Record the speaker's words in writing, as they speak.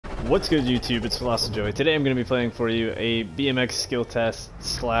What's good, YouTube? It's Philosojoey. Today I'm going to be playing for you a BMX skill test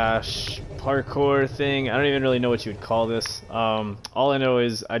slash parkour thing. I don't even really know what you would call this. All I know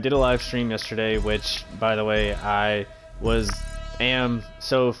is I did a live stream yesterday, which, by the way, am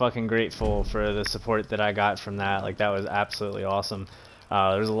so fucking grateful for the support that I got from that. Like, that was absolutely awesome.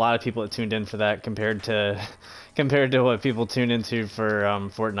 There's a lot of people that tuned in for that compared to what people tune into for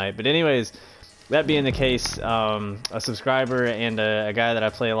Fortnite. But anyways, that being the case, a subscriber and a guy that I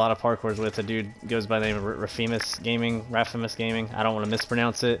play a lot of parkours with, a dude goes by the name of Rafimus Gaming. I don't want to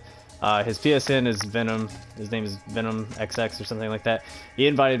mispronounce it. His PSN is Venom. His name is Venom XX or something like that. He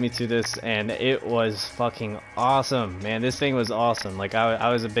invited me to this, and it was fucking awesome, man. This thing was awesome. Like,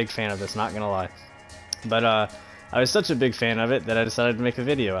 I was a big fan of this, not gonna lie. But I was such a big fan of it that I decided to make a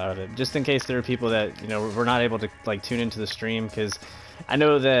video out of it, just in case there are people that, you know, were not able to like tune into the stream, because I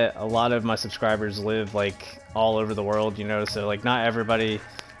know that a lot of my subscribers live like all over the world, you know, so like not everybody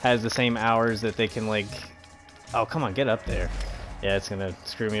has the same hours that they can like. Oh, come on, get up there. Yeah, it's gonna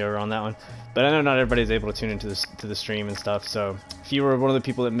screw me over on that one. But I know not everybody's able to tune into this the stream and stuff. So if you were one of the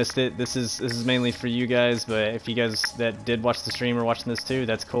people that missed it, this is mainly for you guys. But if you guys that did watch the stream are watching this too,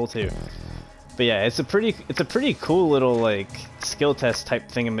 that's cool too. But yeah, it's a pretty cool little like skill test type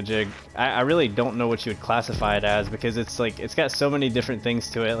thingamajig. I really don't know what you would classify it as, because it's like it's got so many different things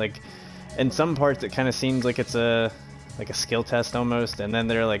to it. Like in some parts it kind of seems like it's a skill test almost, and then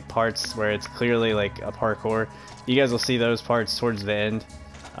there are like parts where it's clearly like a parkour. You guys will see those parts towards the end.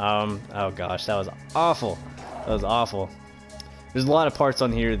 Oh gosh, that was awful. That was awful. There's a lot of parts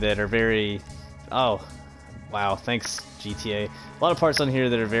on here that are very, oh wow, thanks GTA. A lot of parts on here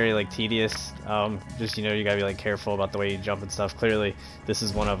that are very like tedious. Just, you know, you gotta be like careful about the way you jump and stuff. Clearly this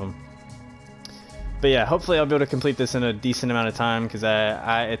is one of them. But yeah, hopefully I'll be able to complete this in a decent amount of time, because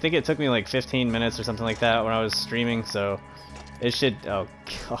I think it took me like 15 minutes or something like that when I was streaming, so it should, oh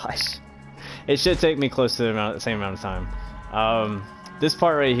gosh, it should take me close to the same amount of time. This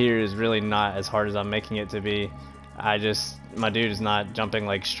part right here is really not as hard as I'm making it to be. My dude is not jumping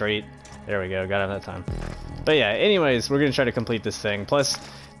like straight. There we go, got it that time. But yeah, anyways, we're gonna try to complete this thing. Plus,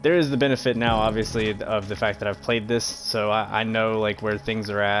 there is the benefit now, obviously, of the fact that I've played this, so I know like where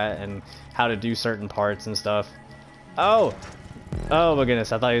things are at and how to do certain parts and stuff. Oh my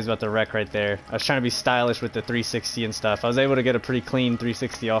goodness, I thought he was about to wreck right there. I was trying to be stylish with the 360 and stuff. I was able to get a pretty clean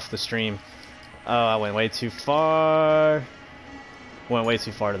 360 off the stream. Oh, I went way too far. Went way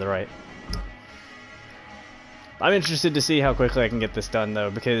too far to the right. I'm interested to see how quickly I can get this done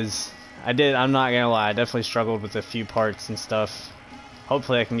though, because I'm not gonna lie, I definitely struggled with a few parts and stuff.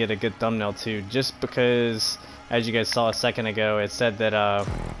 Hopefully I can get a good thumbnail too, just because, as you guys saw a second ago, it said that I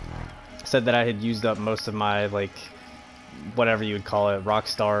had used up most of my, like, whatever you would call it,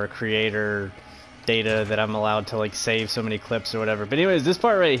 Rockstar creator data that I'm allowed to like save so many clips or whatever. But anyways, this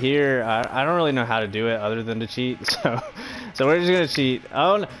part right here, I don't really know how to do it other than to cheat, so we're just gonna cheat.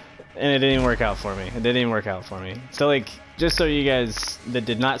 Oh, and it didn't even work out for me. So like, just so you guys that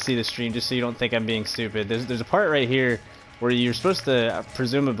did not see the stream, just so you don't think I'm being stupid, there's a part right here where you're supposed to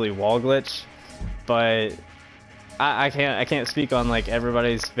presumably wall glitch, but I can't speak on like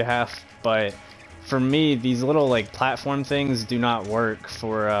everybody's behalf, but for me, these little like platform things do not work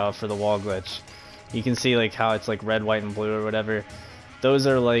for the wall glitch. You can see like how it's like red, white, and blue or whatever. Those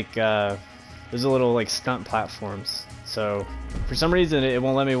are like those are little like stunt platforms. So for some reason it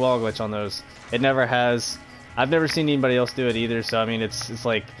won't let me wall glitch on those. It never has. I've never seen anybody else do it either. So I mean, it's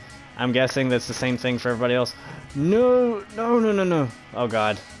like, I'm guessing that's the same thing for everybody else. No. Oh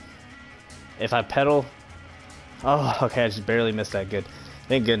god. If I pedal. Oh, okay, I just barely missed that. Good.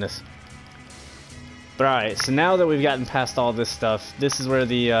 Thank goodness. But alright, so now that we've gotten past all this stuff, this is where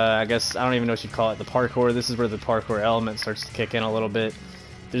the, I guess, I don't even know what you'd call it, the parkour, this is where the parkour element starts to kick in a little bit.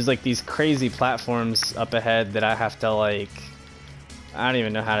 There's like these crazy platforms up ahead that I have to like, I don't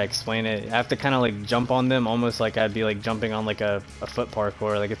even know how to explain it. I have to kind of like jump on them, almost like I'd be like jumping on like a foot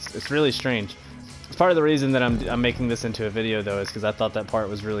parkour. Like it's really strange. It's part of the reason that I'm making this into a video though, is because I thought that part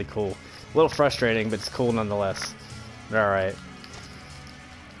was really cool. A little frustrating, but it's cool nonetheless. Alright.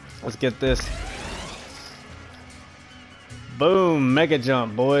 Let's get this. Boom! Mega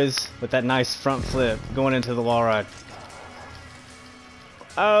jump, boys, with that nice front flip going into the wall ride.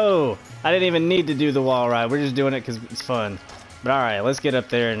 Oh! I didn't even need to do the wall ride. We're just doing it because it's fun. But alright, let's get up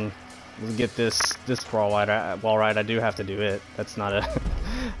there and let's get this wall ride. I do have to do it. That's not a...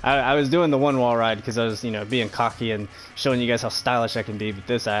 I was doing the one wall ride because I was, you know, being cocky and showing you guys how stylish I can be. But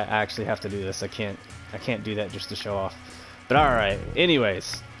this, I actually have to do this. I can't do that just to show off. But alright,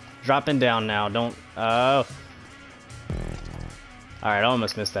 anyways. Dropping down now. Don't... Oh... Alright, I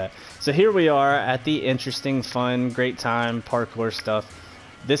almost missed that. So here we are at the interesting, fun, great time parkour stuff.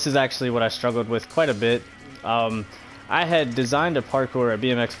 this is actually what I struggled with quite a bit. I had designed a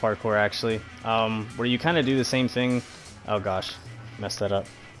BMX parkour actually, where you kind of do the same thing. Oh gosh, messed that up.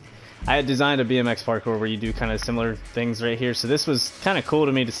 I had designed a BMX parkour where you do kind of similar things right here. So this was kind of cool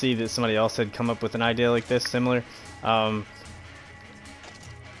to me to see that somebody else had come up with an idea like this, similar. Oh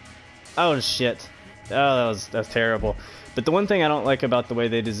shit. Oh, that was terrible. But the one thing I don't like about the way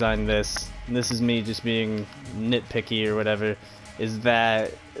they designed this, and this is me just being nitpicky or whatever, is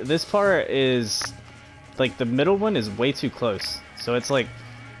that this part is, like, the middle one is way too close. So it's like,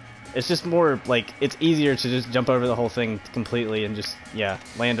 it's just more, like, it's easier to just jump over the whole thing completely and just, yeah,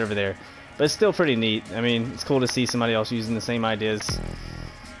 land over there. But it's still pretty neat. I mean, it's cool to see somebody else using the same ideas.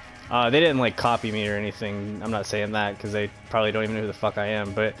 They didn't, like, copy me or anything. I'm not saying that, because they probably don't even know who the fuck I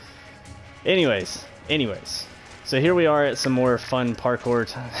am. But anyways. So here we are at some more fun parkour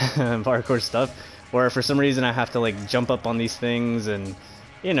parkour stuff, where for some reason I have to, like, jump up on these things and,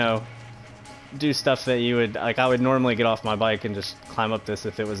 you know, do stuff that you would, like, I would normally get off my bike and just climb up this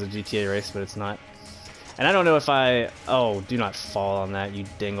if it was a GTA race, but it's not. And I don't know if oh, do not fall on that, you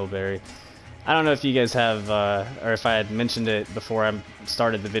dingleberry. I don't know if you guys have, or if I had mentioned it before I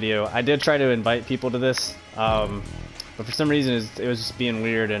started the video. I did try to invite people to this, but for some reason it was just being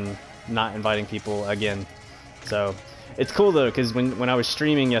weird and not inviting people again. So it's cool though, because when I was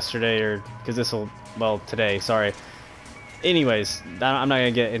streaming yesterday, or because today, sorry. Anyways, I'm not gonna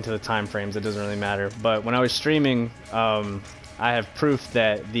get into the time frames, it doesn't really matter. But when I was streaming, I have proof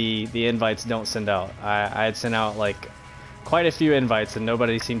that the invites don't send out. I had sent out like quite a few invites and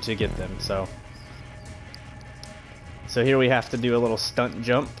nobody seemed to get them. So here we have to do a little stunt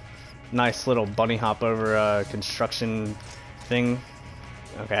jump, nice little bunny hop over a construction thing.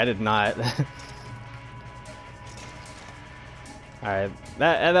 Okay, I did not. Alright,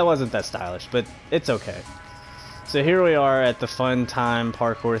 that wasn't that stylish, but it's okay. So here we are at the fun time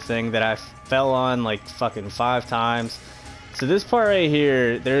parkour thing that I fell on like fucking 5 times. So this part right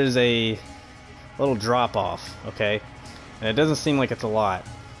here, there's a little drop off, okay? And it doesn't seem like it's a lot.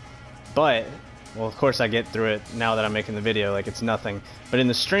 But, well, of course I get through it now that I'm making the video, like it's nothing. But in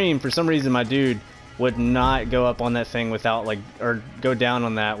the stream, for some reason my dude would not go up on that thing without like, or go down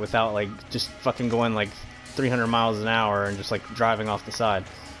on that without like just fucking going like 300 miles an hour and just like driving off the side.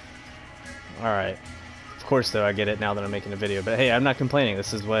 Alright. Of course though, I get it now that I'm making a video, but hey, I'm not complaining.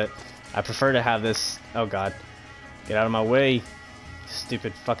 This is what I prefer to have this. Oh god, get out of my way,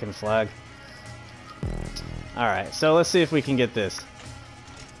 stupid fucking flag. Alright, so let's see if we can get this.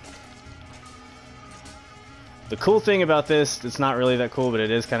 The cool thing about this, it's not really that cool, but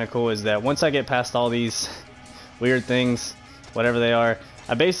it is kind of cool, is that once I get past all these weird things, whatever they are,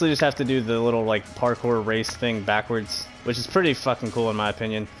 I basically just have to do the little like parkour race thing backwards, which is pretty fucking cool in my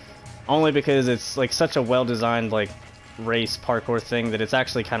opinion. Only because it's like such a well-designed like race parkour thing that it's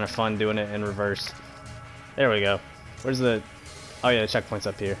actually kind of fun doing it in reverse. There we go. Where's the... Oh yeah, the checkpoint's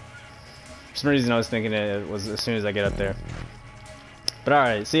up here. For some reason I was thinking it was as soon as I get up there. But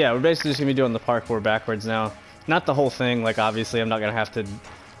alright, so yeah, we're basically just going to be doing the parkour backwards now. Not the whole thing, like obviously I'm not going to have to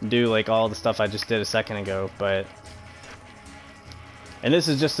do like all the stuff I just did a second ago, but... And this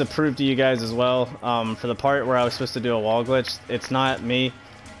is just to prove to you guys as well, for the part where I was supposed to do a wall glitch, it's not me.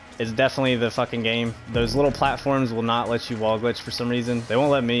 It's definitely the fucking game. Those little platforms will not let you wall glitch for some reason. They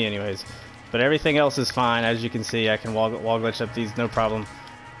won't let me anyways. But everything else is fine. As you can see, I can wall glitch up these, no problem.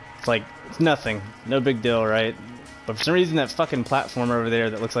 It's like, it's nothing. No big deal, right? But for some reason, that fucking platform over there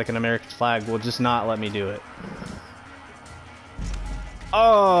that looks like an American flag will just not let me do it.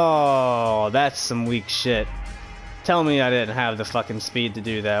 Oh, that's some weak shit. Tell me I didn't have the fucking speed to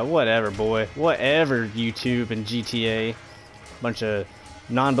do that. Whatever, boy. Whatever, YouTube and GTA. Bunch of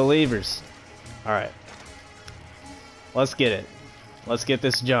non-believers. Alright. Let's get it. Let's get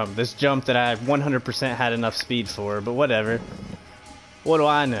this jump. This jump that I 100% had enough speed for, but whatever. What do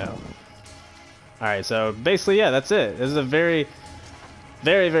I know? Alright, so basically, yeah, that's it. This is a very,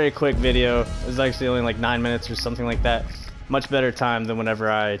 very, very quick video. This is actually only like 9 minutes or something like that. Much better time than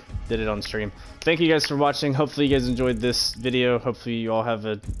whenever I did it on stream. Thank you guys for watching. Hopefully you guys enjoyed this video. Hopefully you all have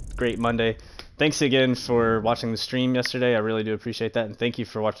a great Monday. Thanks again for watching the stream yesterday. I really do appreciate that. And thank you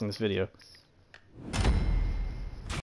for watching this video.